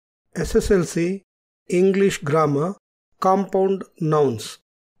SSLC English Grammar Compound Nouns.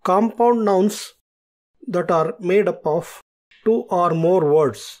 Compound nouns that are made up of two or more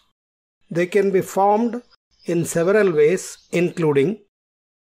words. They can be formed in several ways, including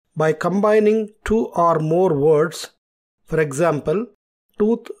by combining two or more words. For example,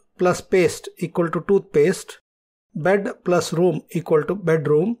 tooth plus paste equal to toothpaste, bed plus room equal to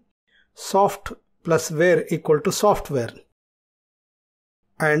bedroom, soft plus ware equal to software.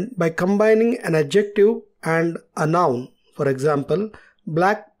 And by combining an adjective and a noun, for example,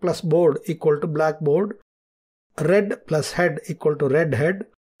 black plus board equal to blackboard, red plus head equal to redhead,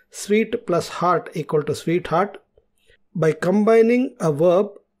 sweet plus heart equal to sweetheart. By combining a verb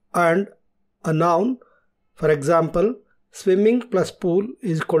and a noun, for example, swimming plus pool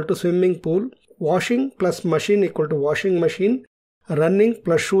is equal to swimming pool, washing plus machine equal to washing machine, running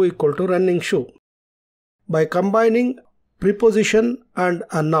plus shoe equal to running shoe. By combining preposition and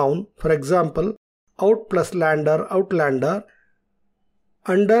a noun, for example, out+lander, outlander,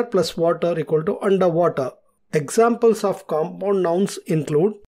 under+water equal to underwater. Examples of compound nouns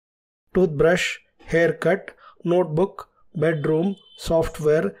include toothbrush, haircut, notebook, bedroom,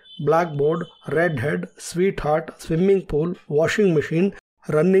 software, blackboard, redhead, sweetheart, swimming pool, washing machine,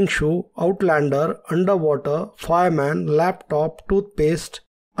 running shoe, outlander, underwater, fireman, laptop, toothpaste,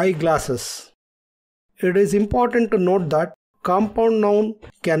 eyeglasses. It is important to note that compound noun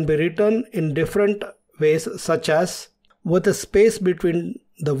can be written in different ways, such as with a space between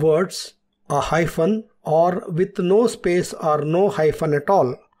the words, a hyphen, or with no space or no hyphen at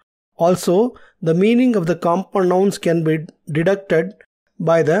all. Also, the meaning of the compound nouns can be deducted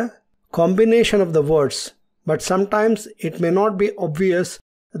by the combination of the words, but sometimes it may not be obvious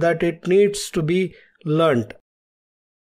that it needs to be learnt.